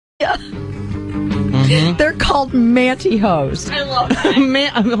They're called mantyhose. I love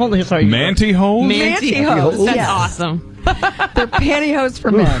that. I'm only sorry. Mantyhose? Mantyhose. That's Yes. awesome. They're pantyhose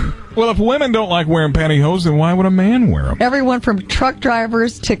for men. Well, if women don't like wearing pantyhose, then why would a man wear them? Everyone from truck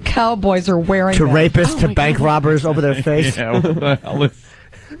drivers to cowboys are wearing To them. rapists, to bank robbers over their face. Yeah, what the hell is...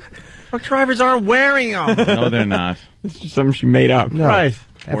 Truck drivers aren't wearing them. No, they're not. It's just something she made up. No. Right.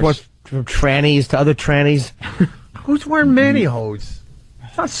 Everyone from trannies to other trannies. Who's wearing mantyhose?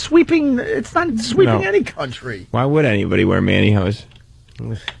 It's not sweeping. It's not sweeping any country. Why would anybody wear mantyhose?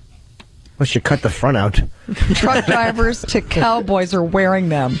 Unless you cut the front out. Truck drivers to cowboys are wearing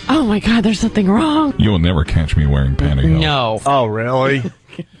them. Oh my God, there's something wrong. You will never catch me wearing pantyhose. No. Oh, really?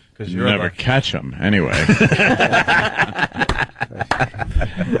 Because You never catch them, anyway.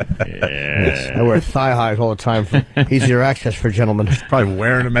 Yeah. I wear thigh highs all the time for easier access for gentlemen. Probably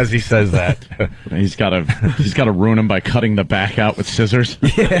wearing them as he says that. He's got to ruin them by cutting the back out with scissors. He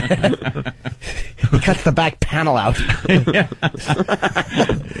cuts the back panel out. Yeah.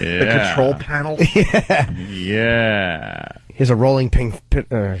 The control panel. Yeah. Here's a rolling pin.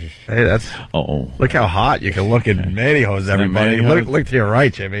 Hey, that's. Oh. Look how hot you can look at mantyhose, everybody. Mantyhose? Look to your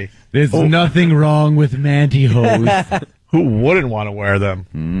right, Jimmy. There's nothing wrong with mantyhose. Who wouldn't want to wear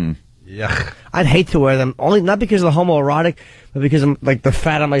them? Yeah. I'd hate to wear them, only not because of the homoerotic, but because like the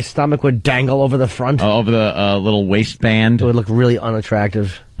fat on my stomach would dangle over the front. Over the little waistband. It would look really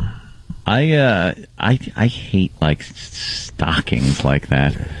unattractive. I hate like stockings like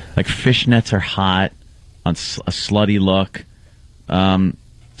that. Like fishnets are hot on a slutty look.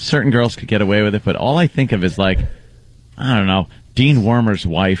 Certain girls could get away with it, but all I think of is like, I don't know, Dean Wormer's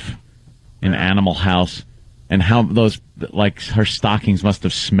wife in Animal House, and how those, like, her stockings must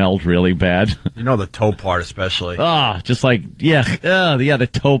have smelled really bad. You know the toe part especially. Just like, the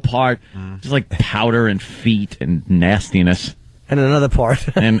toe part. Just like powder and feet and nastiness. And another part.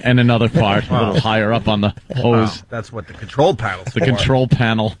 and another part, a little higher up on the hose. Wow, that's what the control panel's The for. control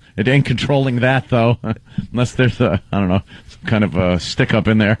panel. It ain't controlling that, though. Unless there's I don't know, some kind of a stick up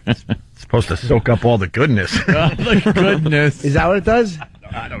in there. It's supposed to soak up all the goodness. The goodness. Is that what it does?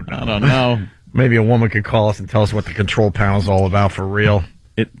 I don't know. I don't know. Maybe a woman could call us and tell us what the control panel's all about for real.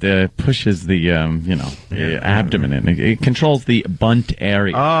 It pushes the, the abdomen in. It controls the bunt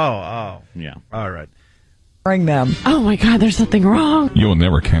area. Oh. Yeah. All right. Wearing them. Oh my God, there's something wrong. You will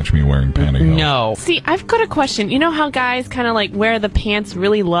never catch me wearing pantyhose. No. See, I've got a question. You know how guys kind of like wear the pants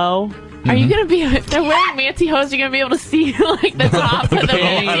really low? Are you going to be, if they're wearing mantyhose, you're going to be able to see like the top of the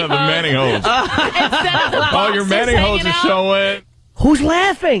pantyhose. Instead of the Oh, your boxers pantyhose hanging is out? showing. Who's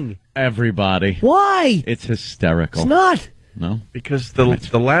laughing? Everybody. Why? It's hysterical. It's not. No? Because the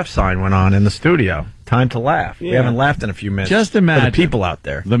laugh sign went on in the studio. Time to laugh. We haven't laughed in a few minutes. Just imagine. For the people out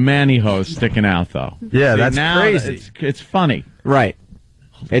there. The mantyhose sticking out, though. Yeah, See, that's now crazy. It's funny. Right.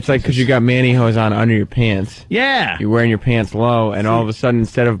 It's like because you got mantyhose on under your pants. Yeah. You're wearing your pants low, and all of a sudden,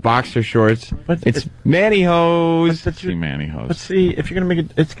 instead of boxer shorts, it's mantyhose. See mantyhose. But see, if you're going to make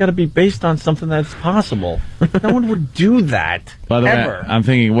it, it's got to be based on something that's possible. No one would do that. By the ever. way, I'm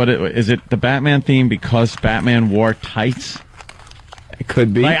thinking, is it the Batman theme because Batman wore tights? It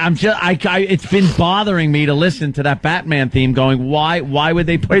could be. Like, it's been bothering me to listen to that Batman theme going, why would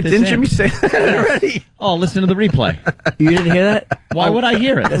they put Wait, this didn't in? Jimmy say that already? Oh, listen to the replay. You didn't hear that? Why would I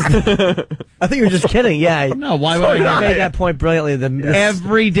hear it? I think you were just kidding. Yeah. No, why would I You hear made it? that point brilliantly.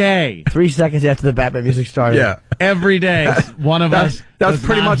 Every day. 3 seconds after the Batman music started. Yeah. Every day. One of us that was does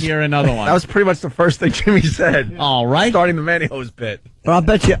pretty not much hear another one. That was pretty much the first thing Jimmy said. All right. Starting the mantyhose bit. Well, I'll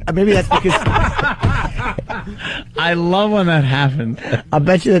bet you. Maybe that's because. I love when that happens. I'll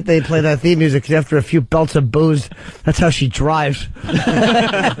bet you that they play that theme music 'cause after a few belts of booze, that's how she drives. All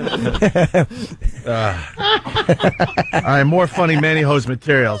right, more funny mantyhose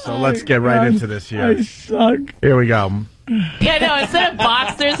material. So let's get right into this here. I suck. Here we go. Yeah, no, instead of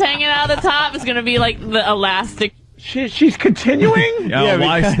boxers hanging out the top, it's going to be like the elastic. She's continuing? Yeah,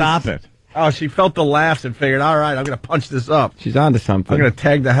 why stop it? Oh, she felt the laughs and figured, all right, I'm going to punch this up. She's onto something. I'm going to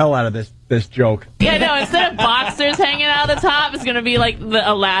tag the hell out of this joke. Yeah, no, instead of boxers hanging out the top, it's going to be like the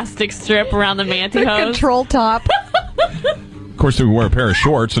elastic strip around the The mantyhose. control top. Of course, they can wear a pair of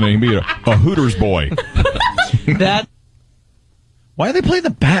shorts and they can be a Hooters boy. Why do they play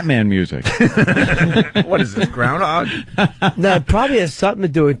the Batman music? What is this, Groundhog? No, it probably has something to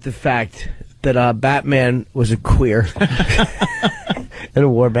do with the fact that Batman was a queer and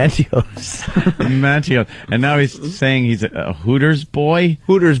wore pantyhose. Mantyhose. And now he's saying he's a Hooters boy?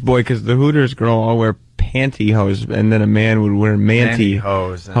 Hooters boy, because the Hooters girl all wear pantyhose, and then a man would wear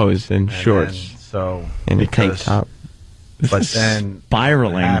Mantyhose and shorts. And a tank top. But then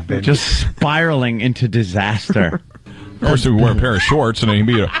Spiraling. happened. Just spiraling into disaster. course, he would wear a pair of shorts, and then he'd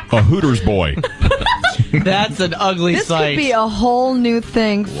be a Hooters boy. That's an ugly This sight. could be a whole new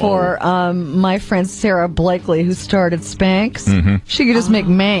thing for my friend Sarah Blakely, who started Spanx. She could just make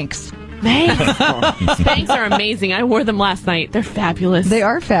Manx. Manx. Spanx are amazing. I wore them last night. They're fabulous. They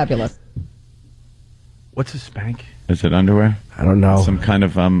are fabulous. What's a spank? Is it underwear? I don't know. Some kind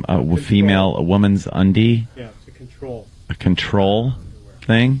of a woman's undie? Yeah, it's a control. A control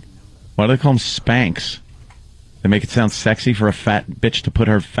thing? Why do they call them Spanx? They make it sound sexy for a fat bitch to put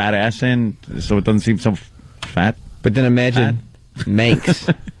her fat ass in, so it doesn't seem so fat. But then imagine Manx.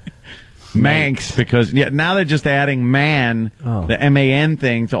 Manx, because now they're just adding man, the MAN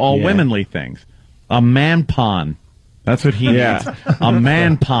thing, to all womanly things. A man pon. That's what he needs. A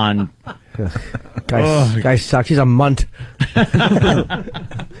man pon. Guy sucks. He's a munt.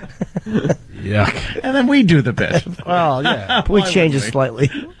 Yuck. And then we do the bit. Well, yeah. We change it slightly.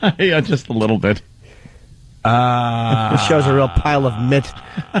 Yeah, just a little bit. It shows a real pile of mitt.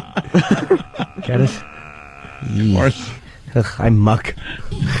 Get it? Of course. Ugh, I muck.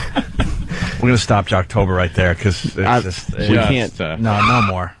 We're going to stop Jocktober right there because we can't. No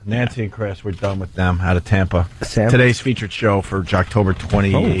more. Nancy and Chris, we're done with them out of Tampa. Sam? Today's featured show for Jocktober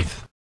 28th.